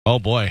Oh,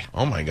 boy.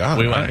 Oh, my God.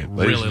 We All went right,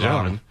 ladies really and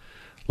gentlemen, long.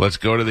 let's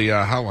go to the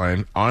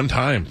hotline on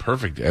time.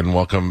 Perfect. And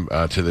welcome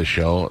to the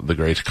show, the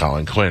great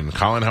Colin Quinn.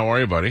 Colin, how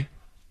are you, buddy?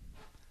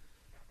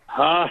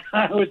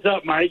 What's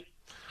up, Mike?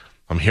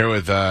 I'm here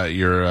with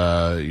your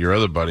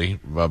other buddy,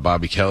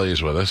 Bobby Kelly,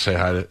 is with us. Say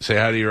hi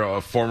to your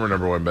former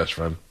number one best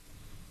friend.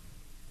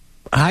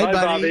 Hi, Hi,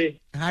 buddy. Bobby.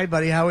 Hi,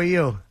 buddy. How are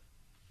you?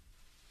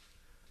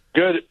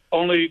 Good.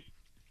 Only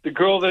the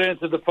girl that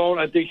answered the phone,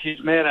 I think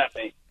she's mad at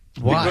me.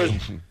 Why?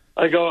 Because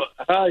I go,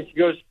 hi. She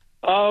goes,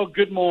 oh,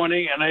 good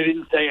morning, and I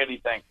didn't say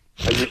anything.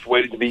 I just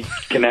waited to be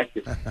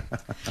connected.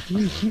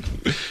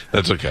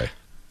 That's okay.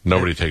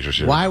 Nobody takes her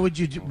seriously. Why would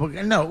you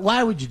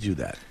why would you do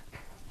that?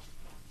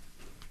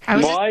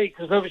 Why?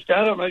 Because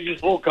I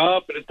just woke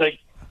up, and it's like,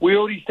 we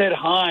already said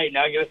hi.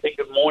 Now you got to say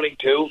good morning,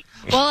 too.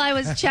 Well, I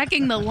was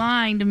checking the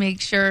line to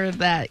make sure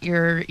that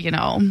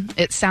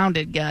it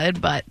sounded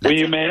good, but... Were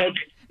you mad?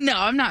 No,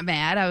 I'm not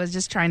mad. I was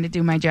just trying to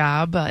do my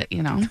job, but,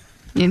 you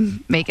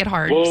make it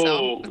hard, Whoa.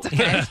 so it's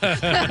okay.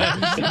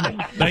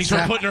 Thanks for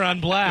putting her on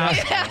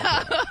blast.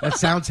 That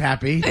sounds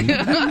happy.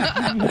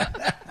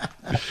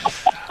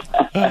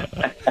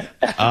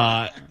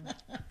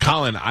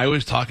 Colin, I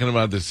was talking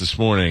about this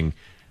morning.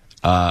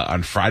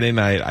 On Friday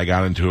night, I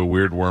got into a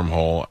weird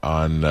wormhole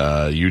on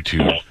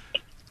YouTube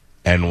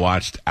and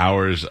watched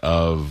hours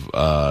of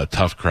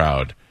Tough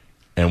Crowd,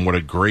 and what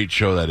a great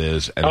show that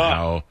is, and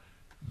how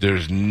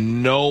there's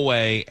no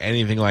way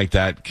anything like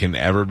that can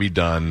ever be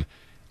done.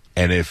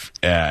 And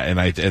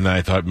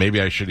I thought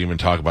maybe I shouldn't even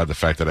talk about the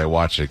fact that I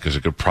watched it, because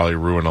it could probably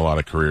ruin a lot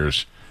of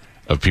careers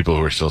of people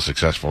who are still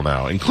successful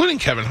now, including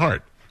Kevin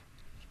Hart.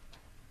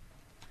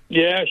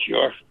 Yeah,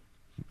 sure.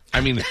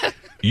 I mean,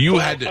 you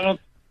had to. I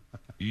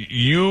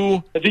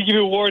think you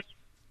awards.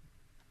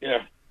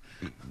 Yeah.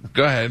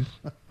 Go ahead.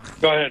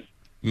 Go ahead.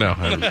 No.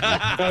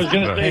 I was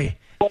going to say.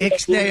 Hey,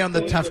 Ixnay on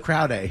the Tough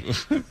Crowd day.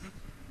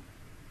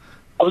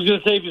 I was going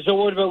to say, if you're so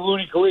worried about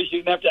ruining careers, you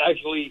didn't have to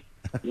actually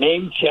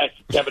name check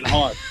Kevin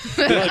Hart.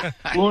 You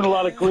ruin a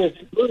lot of careers,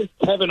 including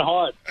Kevin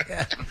Hart.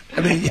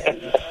 I mean,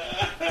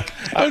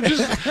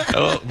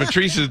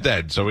 Patrice is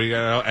dead, so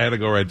I had to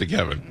go right to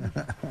Kevin.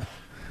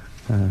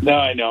 No,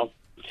 I know.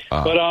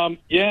 But,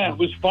 yeah, it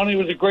was funny. It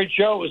was a great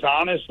show. It was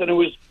honest. And it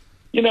was,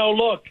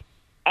 look,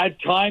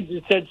 at times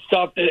it said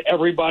stuff that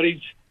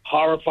everybody's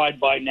horrified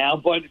by now.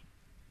 But,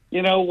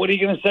 what are you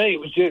going to say?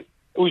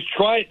 That was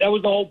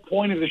the whole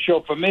point of the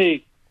show for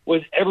me,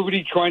 was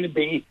everybody trying to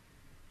be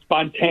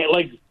spontaneous,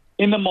 like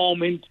in the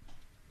moment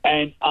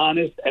and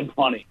honest and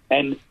funny.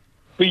 And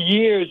for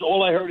years,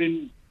 all I heard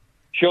in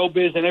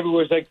showbiz and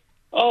everywhere was like,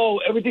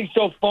 oh, everything's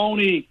so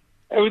phony.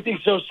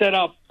 Everything's so set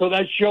up. So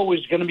that show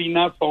is going to be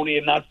not phony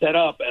and not set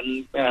up.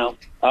 And,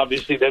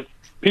 obviously that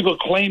people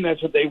claim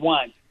that's what they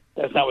want.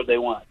 That's not what they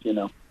want,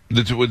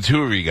 The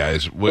two of you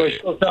guys.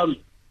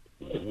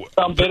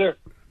 Sound bitter.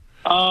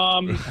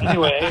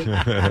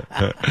 Anyway.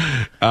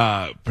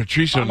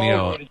 Patrice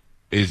O'Neill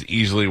is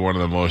easily one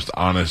of the most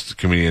honest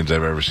comedians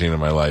I've ever seen in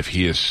my life.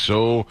 He is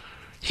so...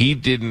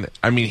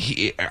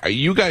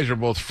 You guys are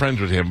both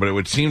friends with him, but it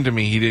would seem to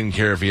me he didn't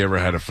care if he ever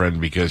had a friend,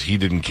 because he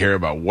didn't care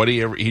about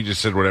he just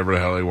said whatever the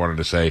hell he wanted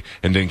to say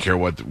and didn't care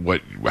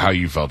how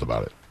you felt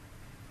about it.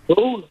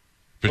 Who?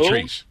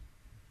 Patrice.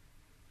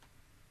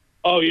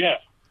 Who? Oh, yeah.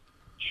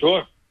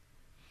 Sure.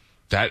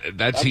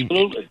 That seemed...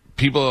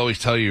 People always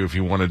tell you if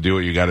you want to do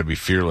it, you got to be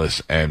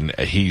fearless, and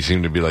he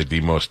seemed to be like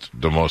the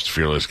most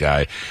fearless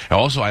guy. And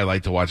also, I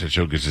like to watch that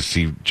show because to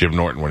see Jim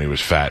Norton when he was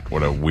fat,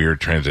 what a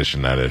weird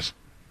transition that is.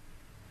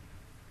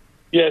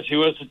 Yes, he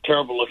was a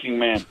terrible-looking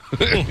man.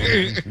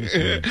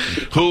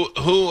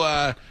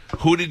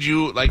 Who did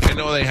you like? I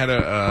know they had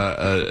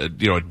a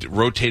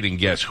rotating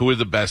guests. Who are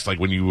the best? Like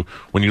when you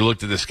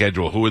looked at the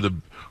schedule, who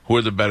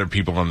are the better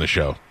people on the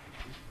show?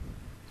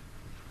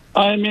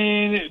 I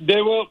mean,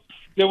 they were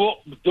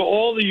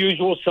all the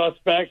usual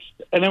suspects,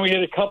 and then we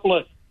had a couple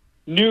of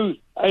new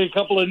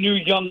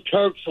young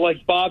Turks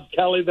like Bob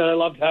Kelly that I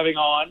loved having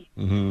on.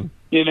 Mm-hmm.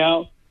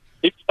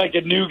 He's like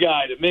a new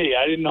guy to me.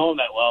 I didn't know him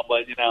that well,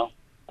 but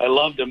I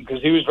loved him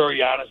because he was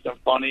very honest and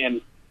funny,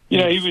 and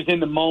he was in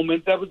the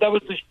moment. That was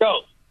the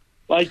show.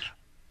 Like,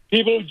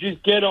 people would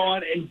just get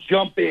on and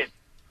jump in.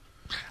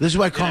 This is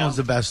why Colin's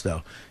the best,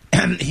 though.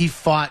 And he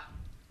fought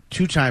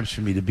 2 times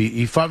for me to be.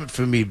 He fought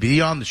for me to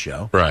be on the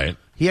show. Right.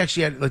 He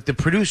actually had, like, the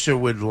producer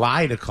would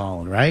lie to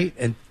Colin, right,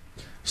 and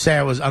say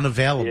I was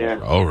unavailable. Yeah.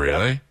 Oh,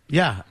 really?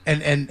 Yeah,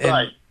 and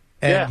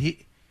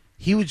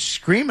he would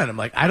scream at him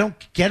like, I don't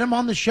get him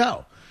on the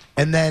show,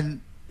 and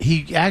then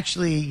he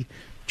actually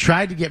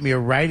tried to get me a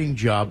writing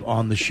job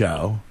on the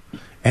show,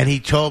 and he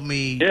told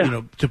me,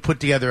 to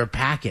put together a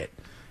packet,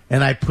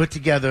 and I put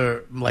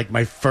together like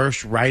my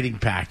first writing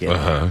packet,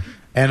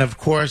 and of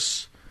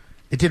course,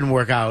 it didn't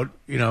work out,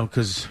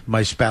 because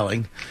my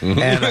spelling, and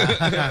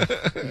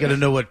you got to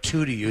know what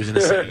to use in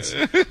a sentence.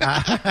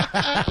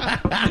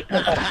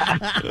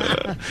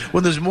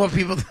 When there's more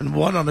people than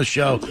one on the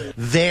show,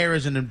 there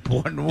is an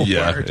important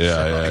word.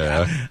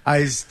 Yeah.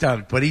 I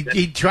stunned, but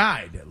he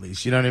tried at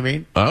least. You know what I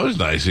mean? Oh, that was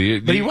nice.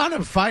 But he wound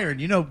up fired.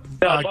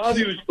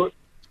 Bobby was.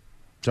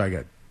 Sorry,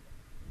 good.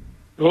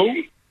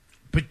 Who?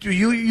 But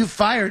you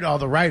fired all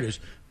the writers.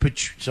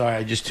 Sorry,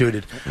 I just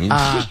tooted.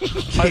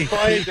 I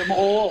fired them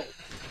all.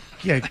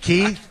 Yeah,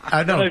 Keith.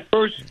 I know. When I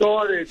first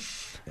started.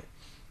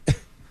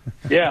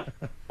 Yeah,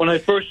 when I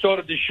first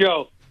started the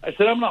show, I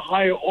said I'm going to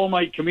hire all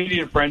my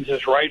comedian friends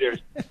as writers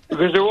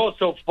because they're all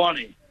so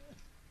funny.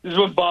 This is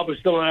when Bob was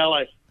still in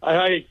L.A. I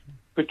hired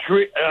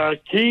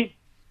Keith.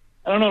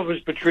 I don't know if it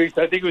was Patrice.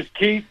 I think it was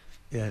Keith,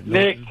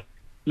 Nick,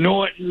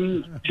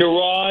 Norton,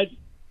 Gerard,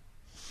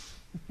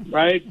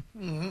 right?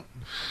 Mm-hmm.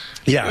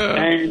 Yeah.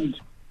 And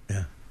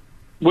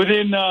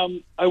within,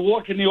 I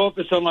walk in the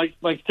office on like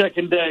my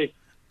second day,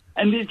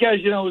 and these guys,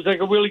 it was like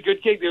a really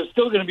good gig. They were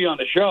still going to be on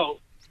the show.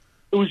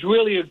 It was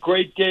really a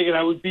great gig, and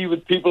I would be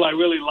with people I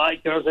really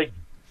liked. And I was like,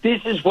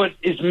 this is what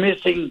is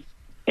missing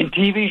in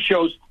TV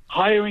shows,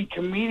 hiring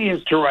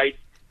comedians to write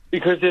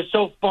because they're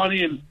so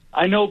funny. And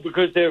I know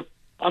because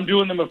I'm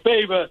doing them a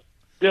favor,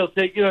 they'll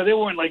take, they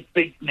weren't like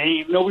big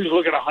name. Nobody's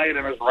looking to hire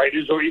them as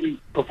writers or even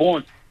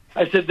perform.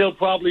 I said they'll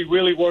probably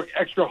really work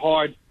extra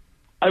hard.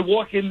 I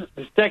walk in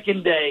the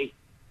second day,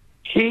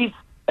 Keith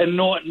and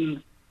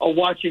Norton are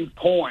watching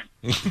porn.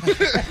 In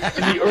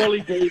the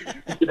early days of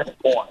internet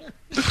porn.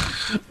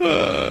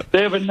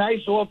 They have a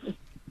nice office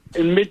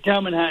in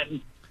Midtown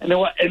Manhattan, and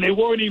they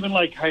weren't even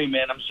like, hey,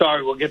 man, I'm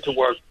sorry, we'll get to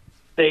work.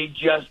 They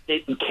just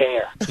didn't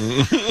care.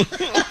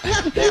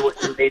 They were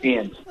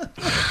comedians.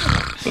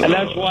 And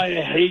that's why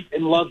I hate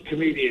and love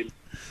comedians.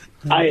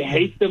 I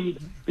hate them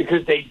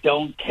because they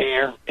don't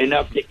care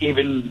enough to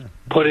even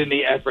put in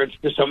the efforts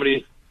for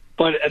somebody.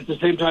 But at the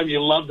same time, you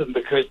love them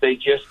because they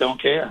just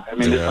don't care. I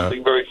mean, there's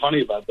something very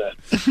funny about that.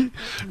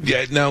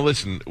 Yeah. Now,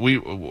 listen,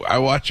 I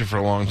watched it for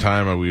a long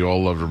time, and we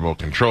all loved Remote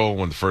Control.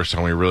 When the first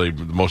time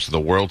most of the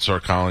world saw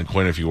Colin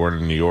Quinn, if you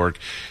weren't in New York,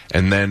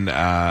 and then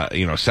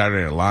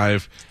Saturday Night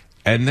Live,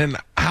 and then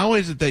how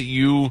is it that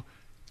you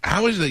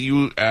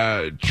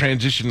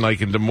transition like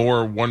into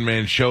more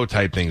one-man show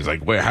type things?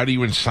 Like, how do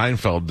you and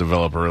Seinfeld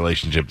develop a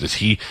relationship? Does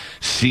he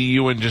see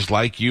you and just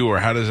like you, or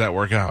how does that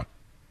work out?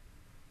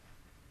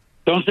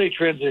 Don't say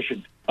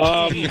transition.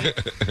 Well,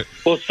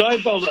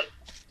 Seinfeld,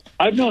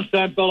 I've known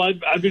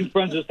Seinfeld. I've been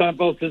friends with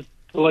Seinfeld since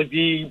like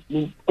the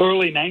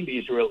early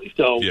 90s, really.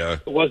 So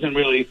It wasn't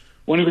really,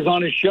 when he was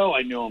on his show,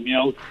 I knew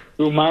him,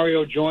 through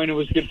Mario Joyner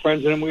was good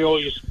friends with him. We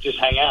all used to just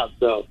hang out.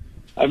 So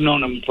I've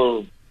known him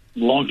for a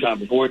long time,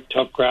 before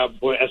Tough Crowd,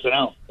 before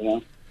SNL,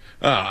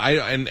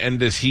 And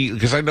does he?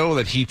 Because I know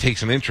that he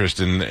takes an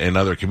interest in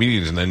other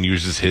comedians, and then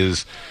uses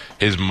his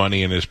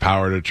money and his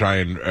power to try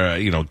and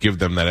give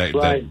them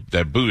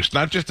that boost.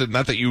 Not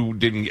that you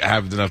didn't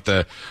have enough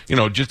to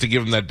just to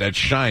give them that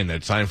shine,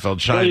 that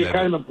Seinfeld shine. Well, you're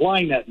kind of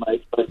implying that,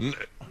 Mike. But no,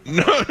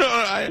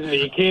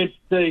 you can't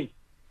say.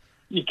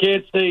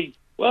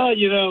 Well,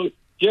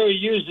 Jerry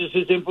uses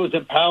his influence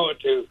and power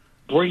to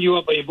bring you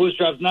up by your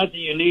bootstraps. Not that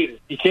you need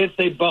it. You can't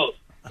say both.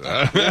 One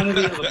or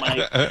the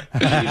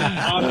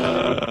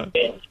other,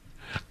 Mike.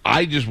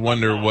 I just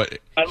wonder what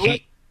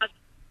play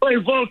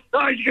both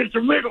sides against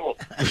the middle.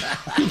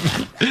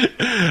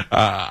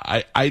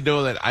 I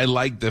know that I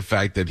like the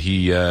fact that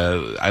he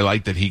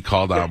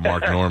called out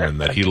Mark Norman,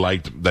 that he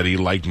liked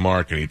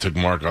Mark, and he took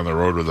Mark on the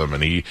road with him,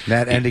 and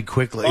that ended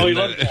quickly. Oh, he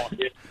loved Mark.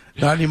 Yeah.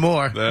 Not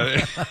anymore. No.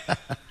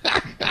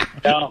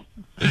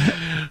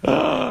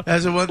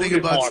 That's the one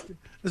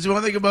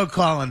thing about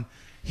Colin.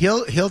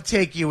 He'll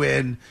take you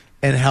in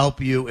and help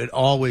you, and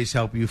always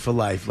help you for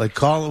life. Like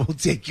Colin will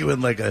take you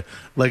in like a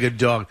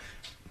dog.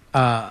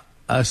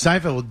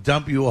 Seinfeld will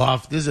dump you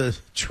off. There's a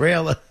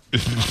trailer.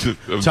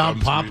 Tom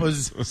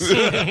Papa's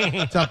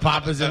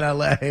in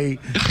L.A.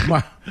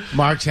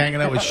 Mark's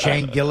hanging out with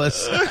Shane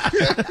Gillis.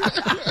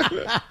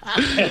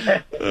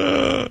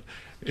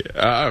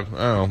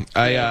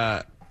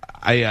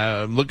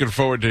 I'm looking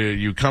forward to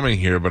you coming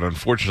here, but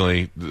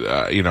unfortunately,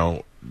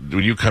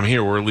 when you come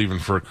here, we're leaving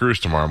for a cruise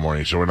tomorrow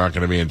morning, so we're not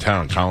going to be in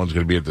town. Colin's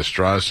going to be at the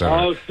Strauss Center.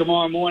 Oh,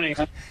 tomorrow morning,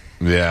 huh?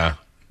 Yeah.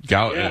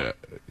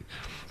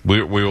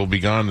 We will be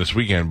gone this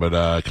weekend,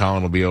 but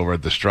Colin will be over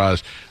at the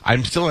Strauss.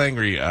 I'm still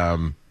angry.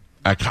 I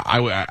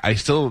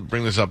still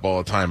bring this up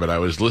all the time, but I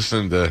was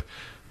listening to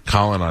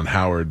Colin on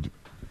Howard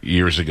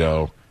years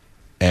ago,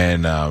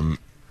 and I'm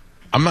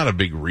not a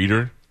big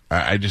reader.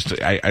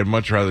 I'd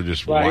much rather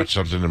just watch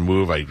something and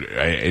move. I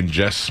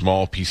ingest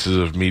small pieces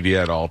of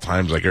media at all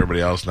times, like everybody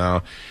else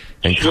now.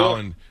 And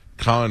sure.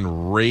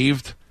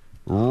 Colin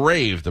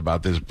raved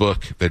about this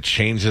book that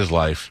changed his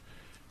life,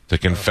 The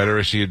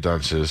Confederacy of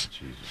Dunces.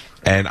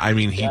 And I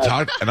mean, he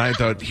talked, and I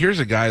thought, here's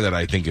a guy that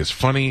I think is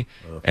funny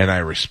and I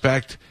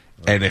respect.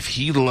 And if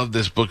he loved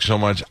this book so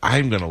much,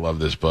 I'm going to love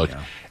this book.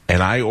 Yeah.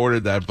 And I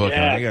ordered that book,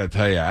 and I got to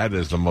tell you, that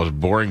is the most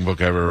boring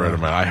book I've ever read in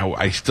my life.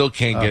 I still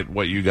can't get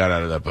what you got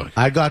out of that book.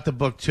 I got the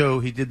book,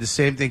 too. He did the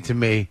same thing to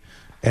me,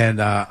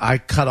 and I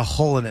cut a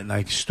hole in it, and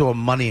I store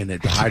money in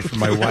it to hide from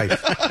my wife.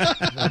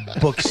 The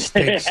book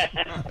stinks.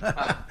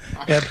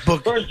 That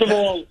book, first of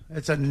all,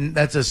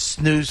 that's a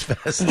snooze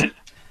fest.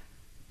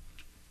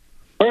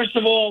 First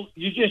of all,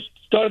 you just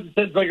started the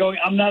sentence by going,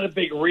 I'm not a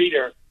big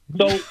reader.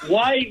 So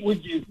why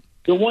would you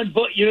the one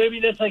book. You know what I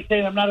mean? That's like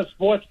saying I'm not a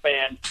sports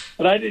fan,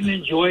 but I didn't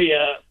enjoy.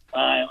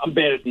 I'm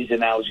bad at these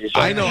analogies.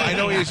 I know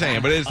what you're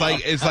saying, but it's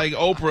like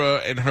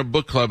Oprah and her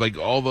book club. Like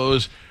all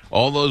those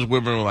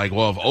women were like,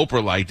 well, if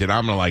Oprah liked it,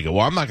 I'm gonna like it.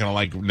 Well, I'm not gonna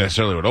like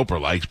necessarily what Oprah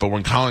likes, but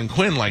when Colin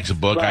Quinn likes a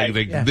book, I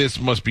think this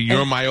must be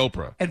you're my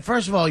Oprah. And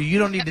first of all, you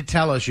don't need to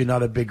tell us you're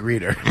not a big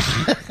reader.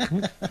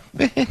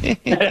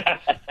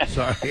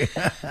 Sorry.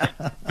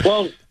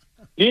 Well,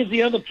 here's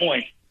the other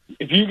point.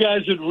 If you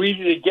guys would read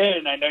it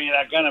again, I know you're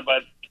not gonna,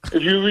 but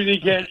if you read it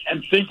again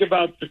and think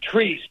about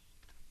Patrice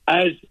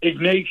as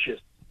Ignatius.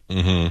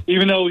 Mm-hmm.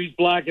 Even though he's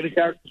black and the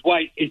character's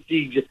white,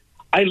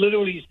 I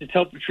literally used to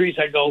tell Patrice,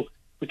 I go,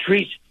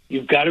 Patrice,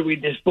 you've got to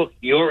read this book.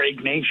 You're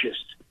Ignatius.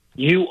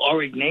 You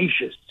are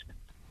Ignatius.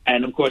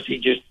 And, of course, he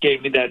just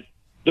gave me the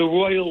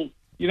royal,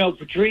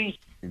 Patrice.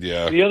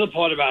 Yeah. The other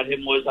part about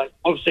him was,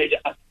 I'll say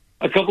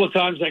a couple of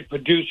times, like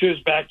producers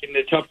back in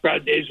the Tough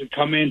Crowd days would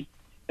come in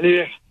and they'd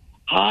say,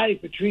 hi,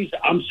 Patrice,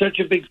 I'm such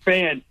a big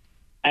fan.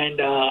 And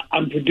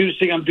I'm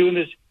producing, I'm doing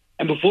this.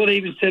 And before they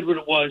even said what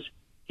it was,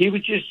 he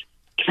would just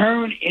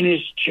turn in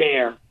his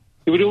chair.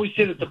 He would always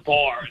sit at the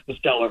bar, the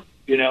cellar,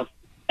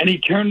 and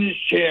he'd turn in his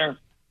chair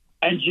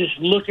and just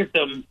look at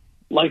them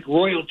like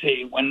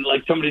royalty when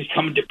like somebody's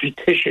coming to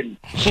petition,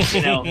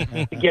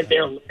 to get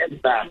their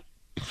land back.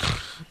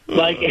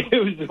 Like it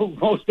was the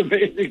most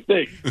amazing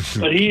thing.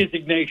 But he is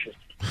Ignatius.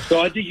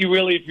 So I think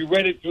if you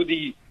read it through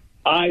the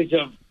eyes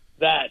of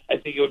that, I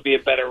think it would be a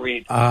better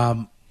read.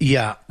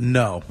 Yeah,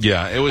 no.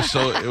 Yeah, it was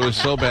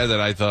so bad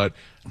that I thought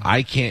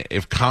I can't.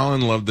 If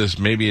Colin loved this,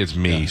 maybe it's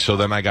me. Yeah. So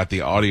then I got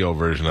the audio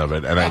version of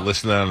it, and I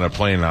listened to it on a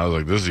plane, and I was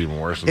like, "This is even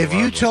worse." If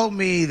you told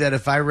me that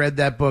if I read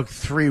that book,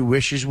 3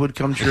 wishes would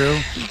come true,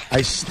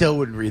 I still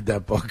wouldn't read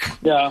that book.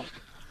 Yeah.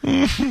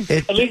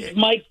 At least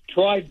Mike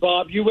tried,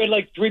 Bob. You read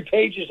like 3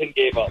 pages and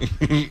gave up.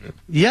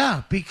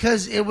 Yeah,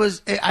 because it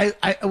was.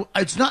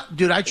 It's not,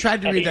 dude. I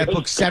tried to read that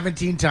book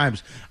 17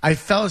 times. I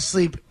fell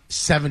asleep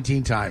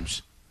 17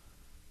 times.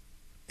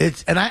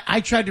 I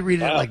tried to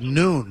read it at like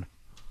noon.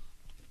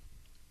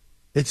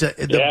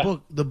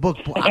 The book.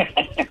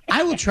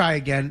 I will try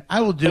again.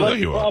 I will do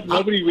it. Bob,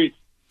 nobody reads.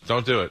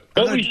 Don't do it.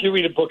 Nobody should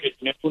read a book at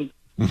noon.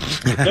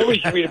 Nobody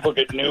should read a book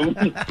at noon.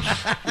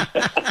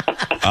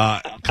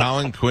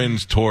 Colin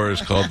Quinn's tour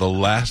is called the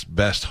Last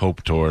Best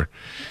Hope Tour,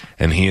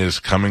 and he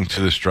is coming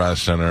to the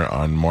Strauss Center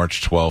on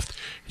March 12th.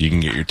 You can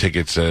get your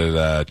tickets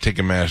at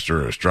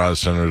Ticketmaster or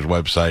Strauss Center's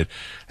website,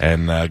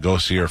 and go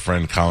see our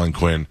friend Colin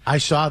Quinn. I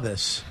saw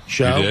this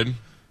show. You did?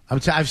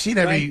 I've seen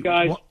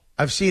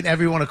I've seen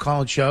every one of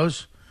Colin's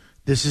shows.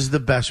 This is the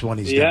best one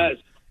he's done.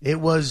 It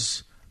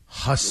was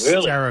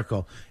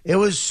hysterical. Really? It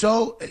was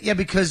so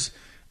because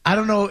I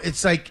don't know.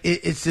 It's like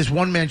it's this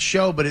one man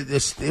show, but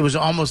it was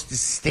almost this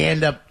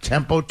stand up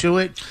tempo to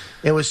it.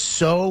 It was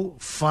so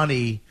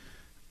funny.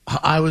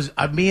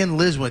 Me and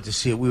Liz went to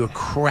see it. We were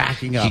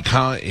cracking up.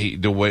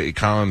 The way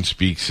Colin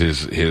speaks,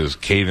 his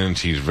cadence,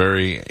 he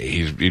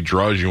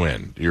draws you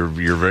in. You're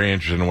very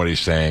interested in what he's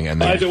saying,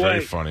 and then it's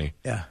very funny.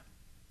 Yeah.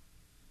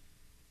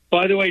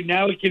 By the way,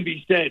 now it can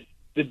be said,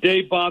 the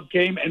day Bob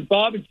came, and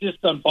Bob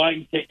insists on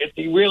buying tickets.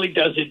 He really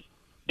does it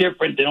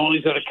different than all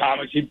these other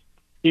comics.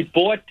 He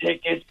bought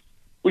tickets,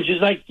 which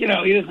is like, he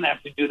doesn't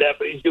have to do that,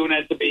 but he's doing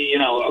that to be,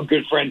 a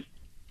good friend.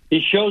 He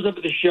shows up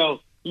at the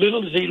show.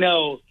 Little does he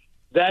know,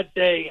 that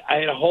day I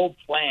had a whole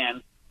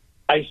plan.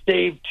 I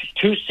saved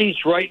 2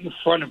 seats right in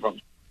front of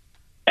him.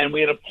 And we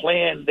had a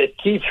plan that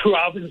Keith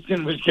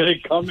Robinson was going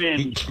to come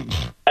in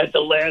at the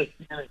last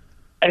minute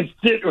and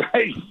sit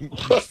right in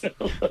front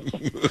of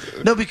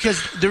him. No,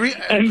 because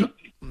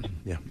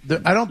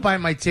I don't buy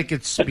my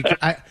tickets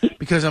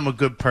because I'm a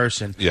good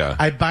person. Yeah.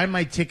 I buy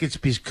my tickets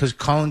because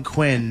Colin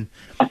Quinn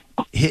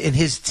and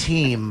his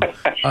team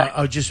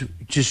are just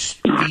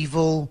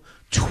evil,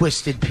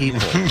 twisted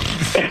people.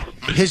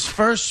 His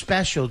first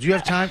special. Do you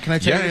have time? Can I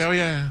tell you this? Oh,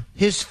 yeah.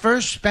 His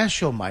first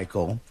special,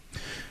 Michael.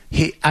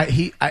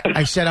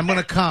 I said I'm going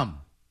to come.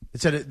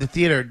 It's at the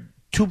theater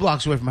 2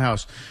 blocks away from my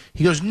house.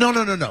 He goes,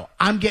 no.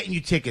 I'm getting you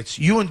tickets.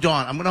 You and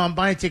Dawn. I'm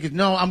buying tickets.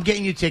 No, I'm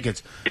getting you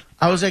tickets.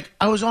 I was like,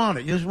 I was on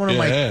it. This is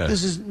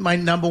this is my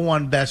number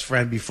one best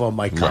friend before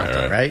Mike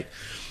Calta, right?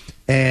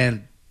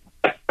 And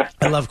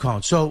I love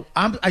Colin. So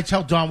I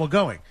tell Dawn we're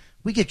going.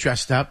 We get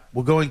dressed up.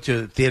 We're going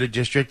to Theater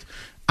District.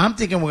 I'm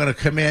thinking we're going to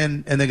come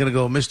in and they're going to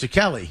go, Mr.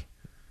 Kelly.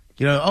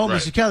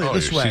 Mr. Kelly,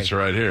 this way. Seats are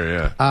right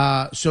here,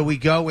 yeah. So we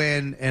go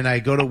in and I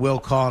go to Will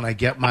Call and I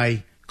get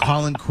my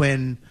Colin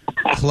Quinn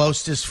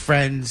closest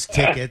friends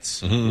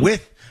tickets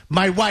with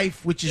my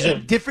wife, which is a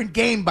different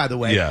game, by the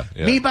way. Yeah.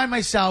 Me by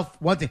myself,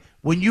 one thing.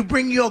 When you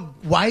bring your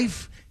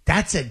wife,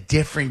 that's a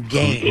different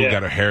game. Who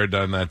got her hair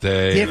done that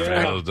day.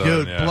 Different,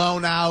 dude,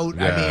 blown out.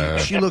 Yeah. I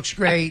mean, she looks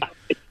great.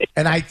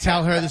 And I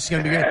tell her this is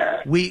going to be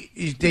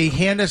great. They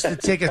hand us the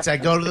tickets. I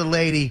go to the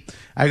lady.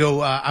 I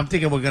go, I'm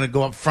thinking we're going to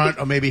go up front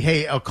or maybe,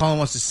 hey, Colin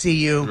wants to see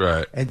you.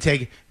 Right. And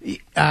take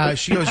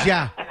She goes,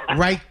 yeah,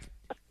 right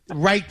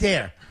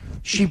there.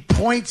 She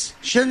points.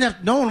 She doesn't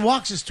have. No one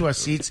walks us to our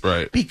seats,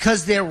 right?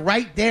 Because they're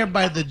right there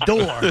by the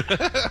door,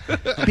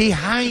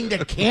 behind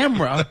a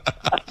camera,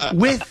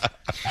 with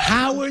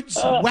Howard's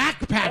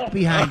whack pack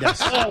behind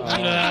us.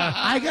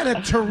 I got a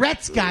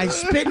Tourette's guy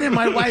spitting in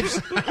my wife's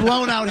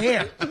blown out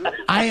hair.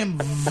 I am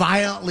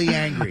violently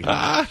angry.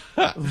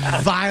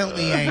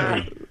 Violently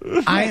angry.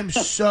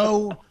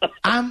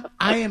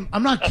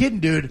 I'm not kidding,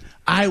 dude.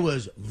 I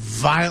was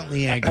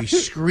violently angry,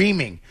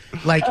 screaming.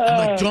 I'm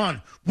like,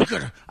 John,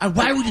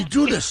 why would you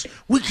do this?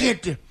 We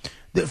can't do.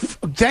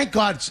 Thank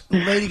God,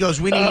 the lady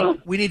goes, we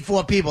need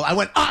 4 people. I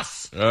went,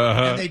 us!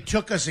 And they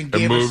took us and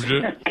gave us.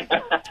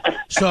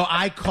 So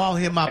I call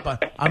him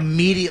up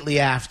immediately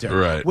after.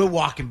 Right. We're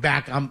walking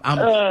back.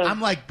 I'm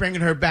like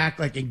bringing her back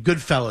like in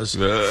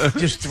Goodfellas.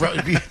 Just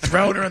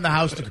throwing her in the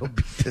house to go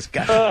beat this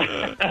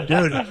guy.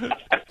 Dude,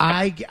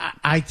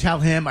 I tell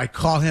him, I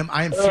call him.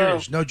 I am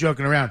furious. No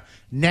joking around.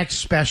 Next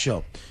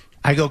special.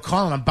 I go,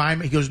 Colin, I'm buying.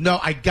 He goes, no,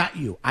 I got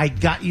you.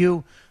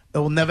 It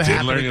will never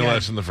happen Didn't learn your again.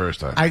 lesson the first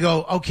time. I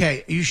go,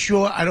 okay, are you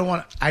sure? I don't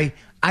want.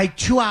 I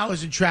 2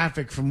 hours in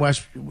traffic from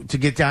West to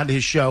get down to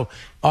his show,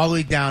 all the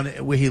way down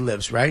where he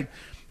lives. Right?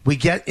 We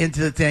get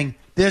into the thing.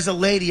 There's a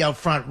lady out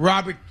front.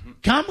 Robert,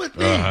 come with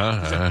me.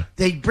 So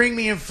they bring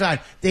me inside.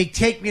 They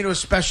take me to a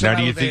special. Now,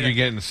 do you elevator. think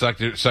you're getting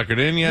suckered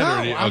in yet?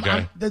 No,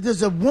 Okay.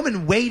 There's a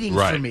woman waiting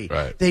for me.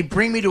 Right. They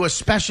bring me to a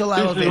special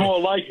elevator. This is more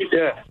like it,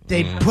 yeah.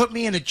 They put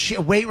me in a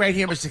chair. Wait right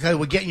here, Mr. Kelly.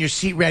 We're getting your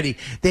seat ready.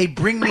 They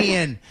bring me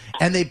in,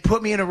 and they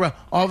put me in a row.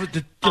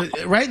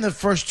 Right in the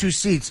first 2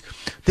 seats.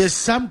 There's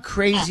some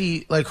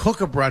crazy like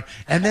hooker broad,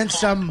 and then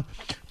some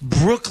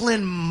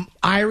Brooklyn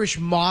Irish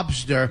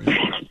mobster,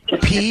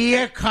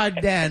 Pierre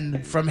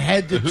Cardin, from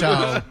head to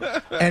toe,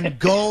 and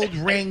gold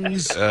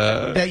rings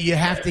that you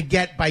have to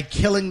get by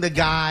killing the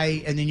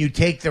guy, and then you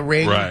take the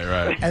ring.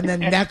 Right. And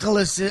then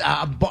necklaces,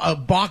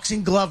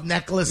 boxing glove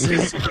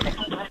necklaces.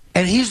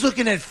 And he's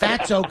looking at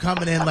Fatso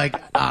coming in like,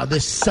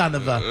 this son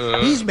of a...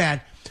 He's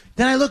mad.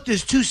 Then I look,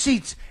 there's 2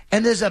 seats,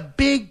 and there's a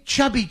big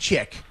chubby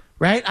chick,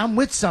 right? I'm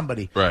with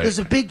somebody. Right. There's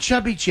a big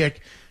chubby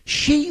chick.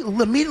 She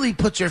immediately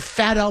puts her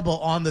fat elbow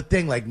on the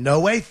thing like, no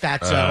way,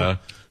 Fatso.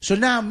 So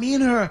now me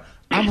and her,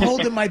 I'm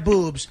holding my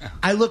boobs.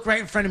 I look right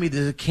in front of me.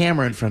 There's a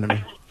camera in front of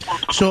me.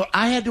 So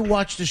I had to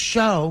watch the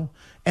show,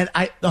 and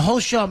the whole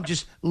show I'm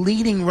just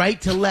leaning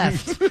right to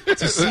left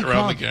to see Around the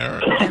Colin.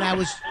 camera. And I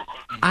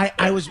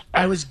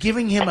was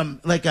giving him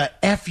a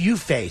FU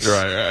face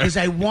because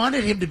I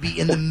wanted him to be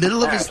in the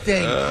middle of his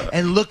thing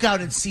and look out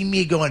and see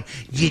me going,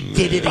 you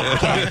did it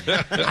again.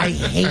 I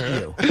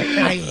hate you.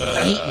 I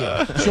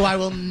hate you. So I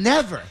will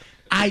never.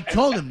 I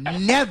told him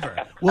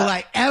never will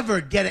I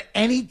ever get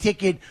any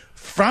ticket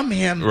from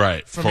him,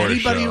 from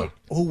anybody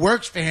who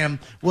works for him.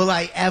 Will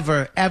I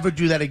ever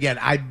do that again?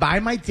 I buy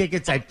my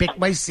tickets, I pick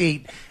my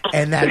seat,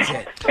 and that's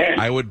it.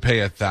 I would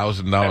pay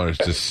 $1,000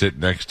 to sit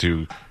next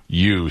to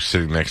you,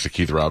 sitting next to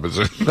Keith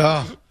Robinson.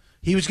 Oh,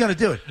 he was going to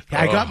do it.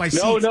 I got my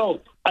seat.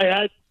 No,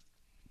 I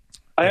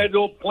had it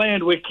all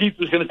planned where Keith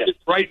was going to sit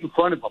right in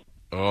front of him.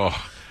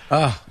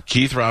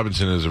 Keith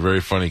Robinson is a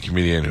very funny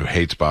comedian who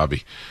hates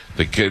Bobby.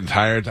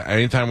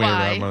 Anytime we ever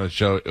have him on the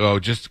show,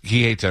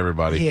 he hates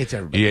everybody. He hates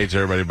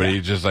everybody, but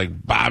he's just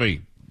like,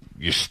 Bobby,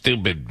 you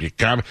stupid.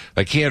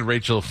 Like, he had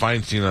Rachel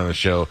Feinstein on the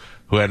show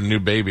who had a new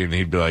baby, and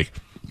he'd be like,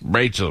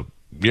 Rachel,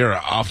 you're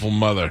an awful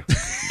mother.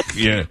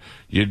 You're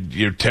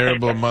a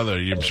terrible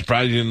mother. You're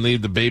surprised you didn't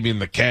leave the baby in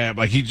the cab.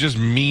 Like, he's just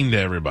mean to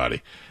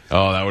everybody.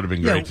 Oh, that would have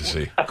been great to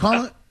see.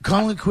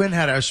 Colin Quinn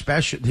had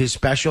his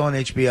special on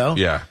HBO.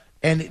 Yeah.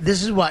 And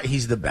this is why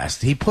he's the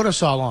best. He put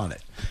us all on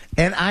it.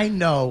 And I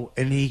know,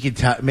 and he could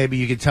tell, maybe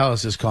you could tell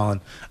us this,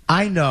 Colin.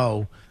 I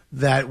know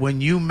that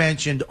when you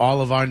mentioned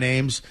all of our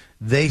names,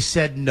 they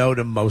said no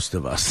to most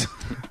of us.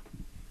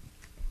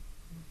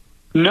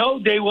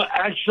 No, they were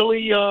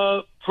actually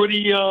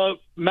pretty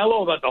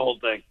mellow about the whole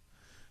thing.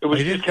 It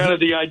was just kind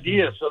of the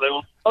idea. So they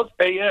were,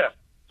 okay, yeah.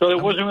 So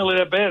it wasn't really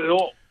that bad at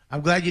all.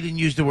 I'm glad you didn't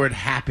use the word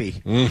happy.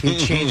 He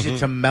changed it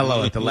to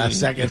mellow at the last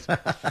second.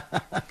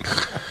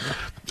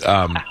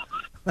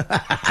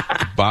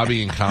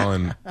 Bobby and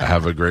Colin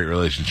have a great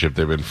relationship.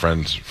 They've been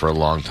friends for a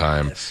long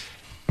time. Yes.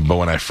 But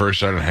when I first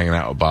started hanging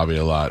out with Bobby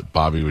a lot,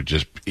 Bobby would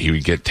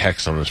get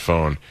texts on his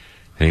phone,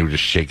 and he would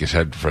just shake his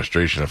head in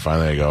frustration. And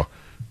finally I go,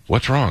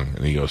 what's wrong?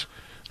 And he goes,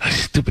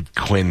 stupid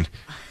Quinn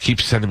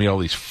keeps sending me all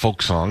these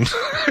folk songs.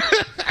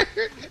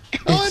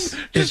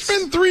 Just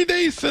spend 3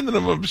 days sending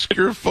him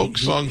obscure folk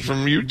songs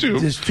from YouTube.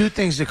 There's 2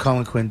 things that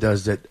Colin Quinn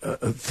does that,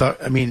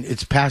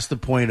 it's past the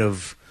point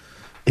of,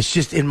 it's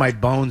just in my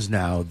bones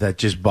now that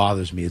just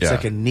bothers me. It's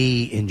like a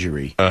knee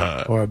injury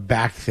or a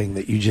back thing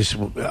that you just,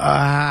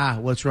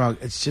 what's wrong?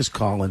 It's just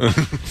Colin.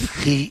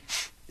 He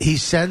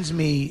sends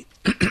me,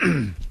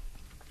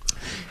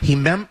 he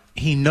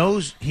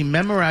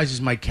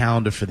memorizes my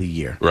calendar for the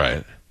year.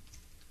 Right.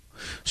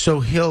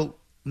 So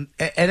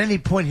at any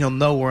point, he'll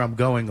know where I'm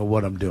going or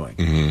what I'm doing.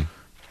 Mm-hmm.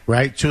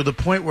 Right? To the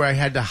point where I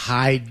had to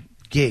hide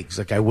gigs.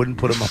 Like I wouldn't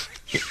put him on.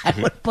 I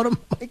would put him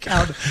on my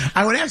calendar.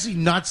 I would actually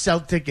not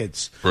sell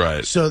tickets,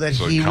 Right. So that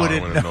he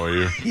Colin wouldn't annoy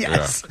you.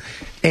 Yes,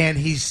 and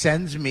he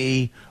sends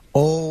me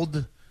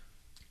old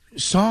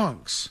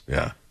songs.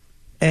 Yeah.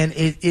 And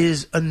it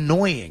is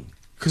annoying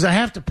because I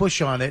have to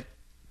push on it,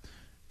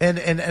 and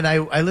it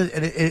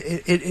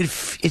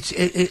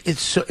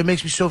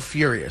makes me so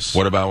furious.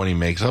 What about when he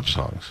makes up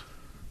songs?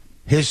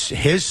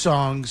 His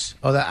songs.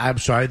 Oh, I'm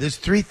sorry. There's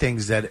three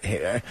things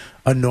that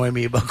annoy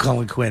me about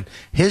Colin Quinn.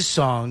 His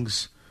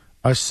songs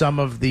are some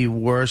of the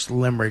worst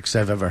limericks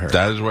I've ever heard.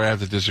 That is where I have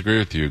to disagree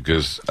with you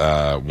because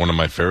one of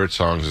my favorite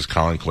songs is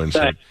Colin Quinn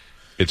said,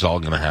 "It's all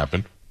gonna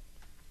happen."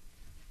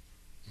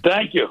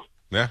 Thank you.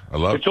 Yeah, I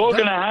love it. It's all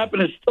going to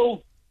happen. It's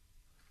still.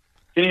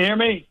 Can you hear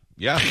me?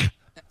 Yeah.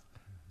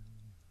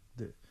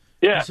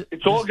 Yeah,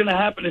 it's all going to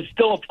happen. It's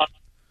still a.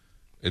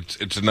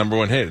 It's a number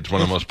one hit. It's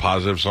one of the most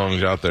positive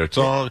songs out there. It's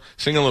all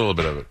sing a little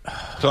bit of it.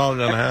 It's all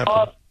gonna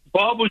happen.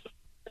 Bob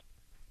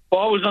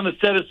was on the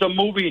set of some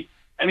movie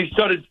and he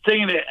started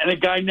singing it, and the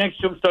guy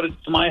next to him started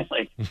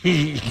smiling.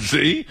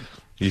 See,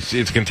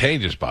 it's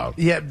contagious, Bob.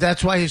 Yeah,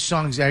 that's why his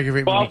songs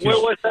aggravate me. Bob, where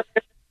was that?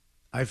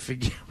 I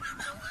forget.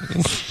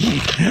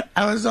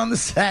 I was on the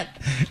set,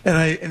 and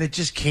it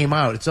just came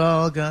out. It's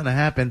all gonna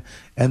happen,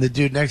 and the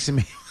dude next to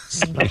me.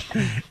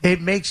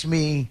 It makes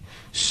me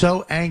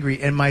so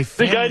angry, and my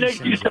family. The guy next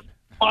to you started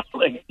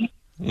smiling.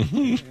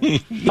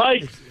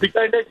 Mike, the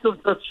guy next to him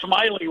started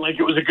smiling like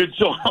it was a good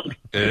song.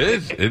 It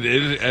is. It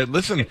is.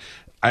 Listen,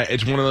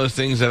 it's one of those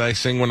things that I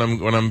sing when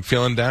I'm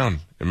feeling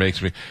down. It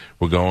makes me.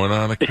 We're going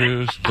on a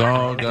cruise. It's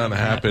all gonna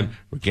happen.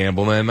 We're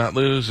gambling and not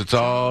lose. It's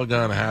all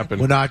gonna happen.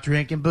 We're not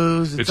drinking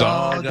booze. It's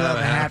all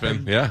gonna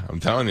happen. Yeah, I'm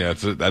telling you,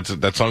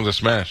 that song's a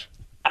smash.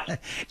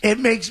 It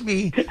makes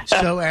me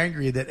so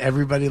angry that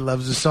everybody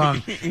loves the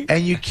song,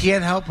 and you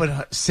can't help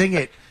but sing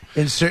it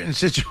in certain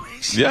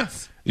situations. Yeah.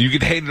 You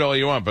can hate it all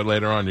you want, but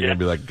later on you're going to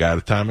be like,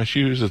 gotta tie my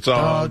shoes. It's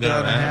all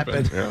going to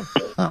happen.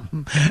 Yeah.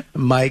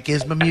 Mike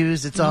is my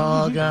muse. It's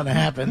all going to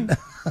happen.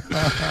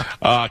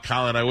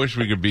 Colin, I wish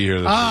we could be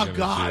here this weekend.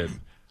 God.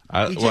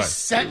 He just what?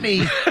 sent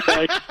me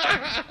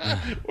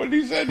What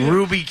did he say?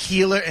 Ruby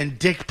Keeler and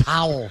Dick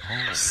Powell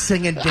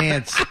sing and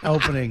dance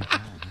opening.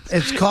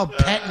 It's called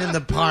Petting in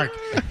the Park.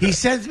 He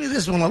sends me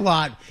this one a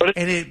lot,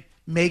 and it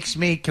makes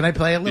me. Can I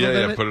play a little bit?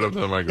 Yeah, of it? put it up to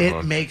the microphone.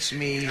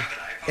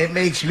 It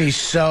makes me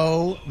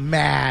so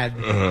mad.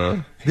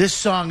 Uh-huh. This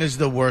song is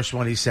the worst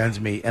one he sends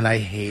me, and I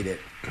hate it.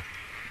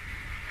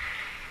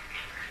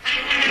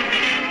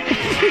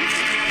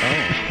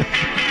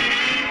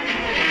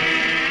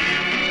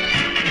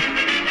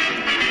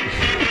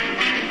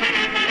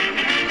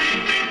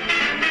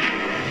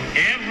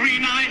 Every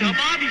night a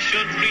body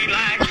should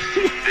relax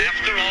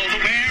after all the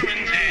wear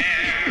and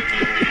tear.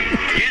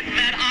 Get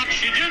that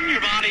oxygen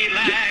your body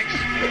lacks.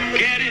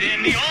 Get it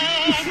in the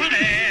open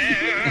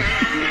air.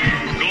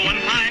 Go and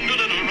find a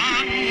little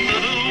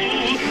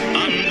rendezvous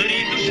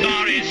underneath the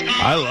starry sky.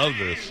 I love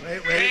this.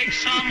 Take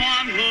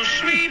someone who's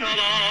sweet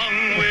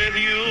along with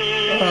you.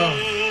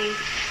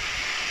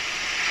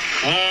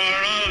 For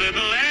a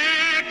little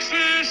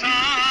exercise.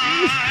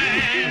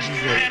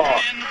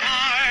 Petting in the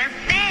park.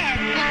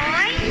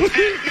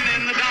 Petting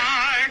in the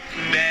dark.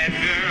 Bad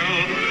girl.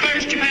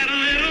 First you pet a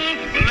little,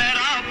 let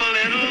up a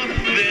little,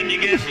 then you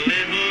get a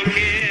little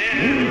kiss.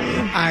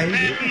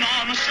 Petting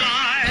on the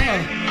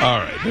side. All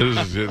right.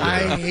 This is it.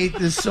 I hate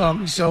this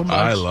song so much.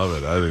 I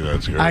love it. I think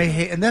that's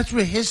great. And that's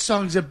where his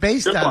songs are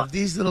based out of,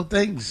 these little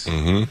things.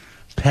 Mm-hmm.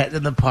 Pet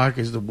in the Park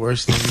is the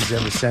worst thing he's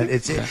ever said.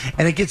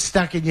 And it gets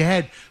stuck in your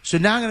head. So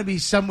now I'm going to be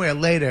somewhere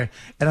later,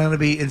 and I'm going to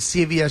be in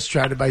CVS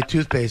trying to buy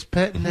toothpaste.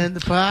 Petting in the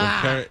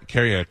Park. Well,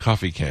 carry a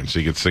coffee can so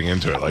you can sing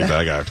into it like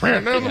that guy.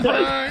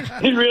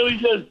 It really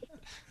does.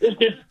 It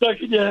gets stuck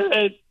in your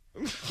head.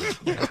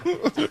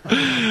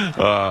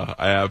 I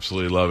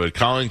absolutely love it.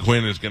 Colin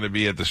Quinn is going to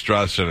be at the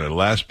Strauss Center,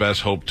 Last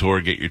Best Hope Tour.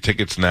 Get your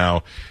tickets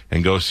now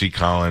and go see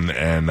Colin.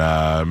 And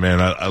man,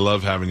 I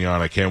love having you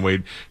on. I can't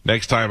wait.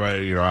 Next time,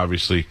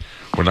 obviously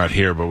we're not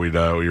here, but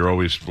we're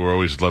always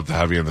love to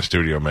have you in the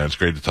studio, man. It's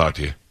great to talk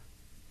to you.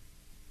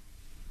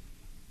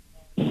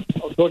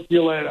 I'll talk to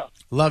you later.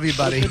 Love you,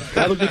 buddy.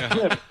 Have a good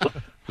trip. It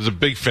was a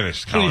big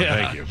finish, Colin. Yeah.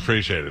 Thank you.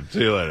 Appreciate it.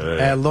 See you later.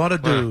 A lot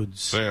of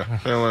dudes. See you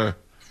later.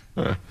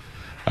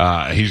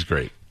 He's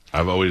great.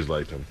 I've always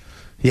liked him.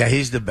 Yeah,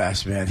 he's the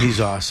best, man. He's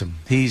awesome.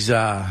 He's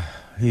I'm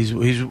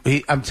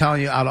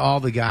telling you, out of all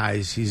the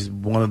guys, he's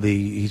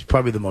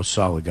probably the most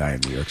solid guy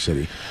in New York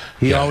City.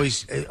 He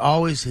always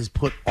has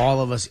put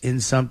all of us in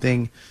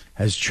something,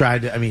 has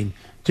tried to,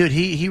 dude,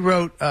 he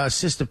wrote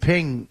Sister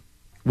Ping,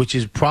 which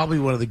is probably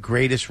one of the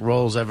greatest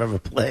roles I've ever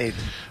played.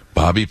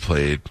 Bobby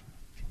played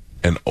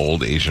an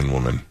old Asian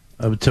woman.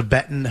 A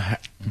Tibetan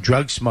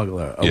drug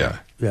smuggler.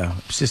 Yeah,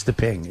 Sister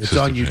Ping. It's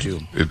on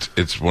YouTube.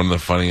 It's one of the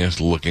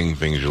funniest looking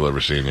things you'll ever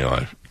see in your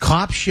life.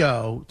 Cop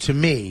Show, to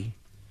me,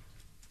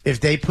 if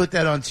they put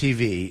that on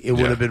TV, it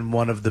would have been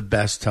one of the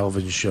best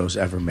television shows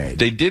ever made.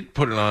 They did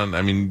put it on.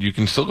 You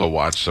can still go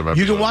watch some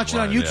episodes. You can watch it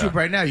on YouTube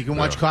right now. You can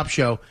watch Cop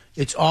Show.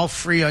 It's all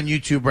free on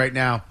YouTube right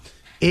now.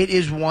 It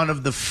is one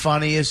of the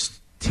funniest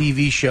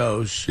TV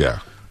shows. Yeah.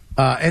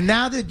 And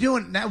now they're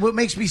doing. Now, what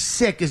makes me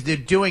sick is they're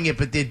doing it,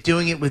 but they're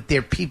doing it with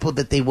their people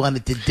that they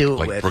wanted to do it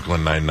Like with.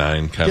 Brooklyn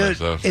Nine-Nine kind of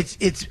stuff.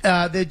 It's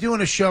they're doing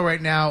a show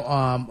right now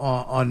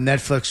on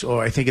Netflix,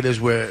 or I think it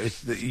is where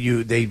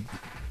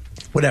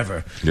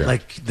whatever. Yeah.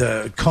 Like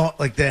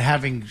they're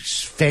having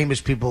famous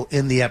people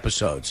in the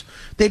episodes.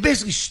 They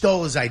basically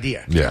stole his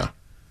idea. Yeah.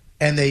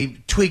 And they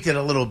tweaked it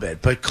a little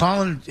bit, but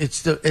Colin,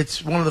 it's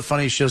one of the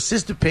funniest shows.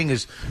 Sister Ping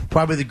is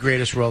probably the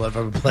greatest role I've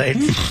ever played.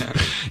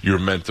 You were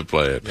meant to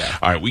play it. Yeah.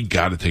 All right, we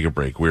got to take a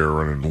break. We're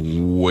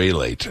running way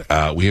late.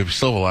 We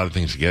still have a lot of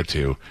things to get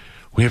to.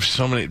 We have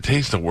so many.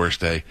 Today's the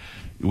worst day.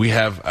 We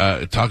have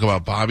talk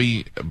about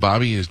Bobby.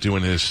 Bobby is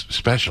doing his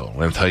special. I'm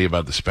going to tell you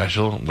about the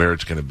special, where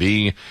it's going to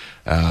be,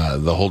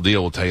 the whole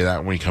deal. We'll tell you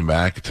that when we come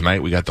back.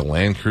 Tonight we got the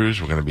Land Cruise.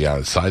 We're going to be out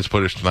at Side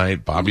Splitters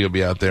tonight. Bobby will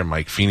be out there.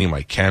 Mike Feeney,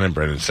 Mike Cannon,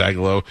 Brendan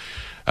Sagalow.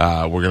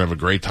 We're going to have a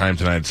great time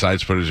tonight at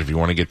Side Splitters. If you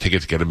want to get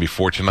tickets, get them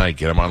before tonight.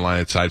 Get them online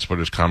at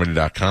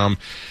sidesplitterscomedy.com.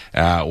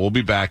 We'll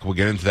be back. We'll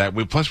get into that.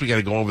 Plus, we got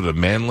to go over the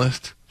man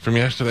list from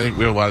yesterday.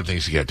 We have a lot of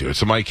things to get to. It's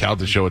the Mike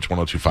Calta Show. It's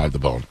 102.5 The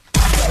Bone.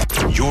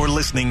 You're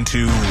listening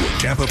to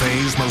Tampa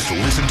Bay's most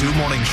listened to morning show.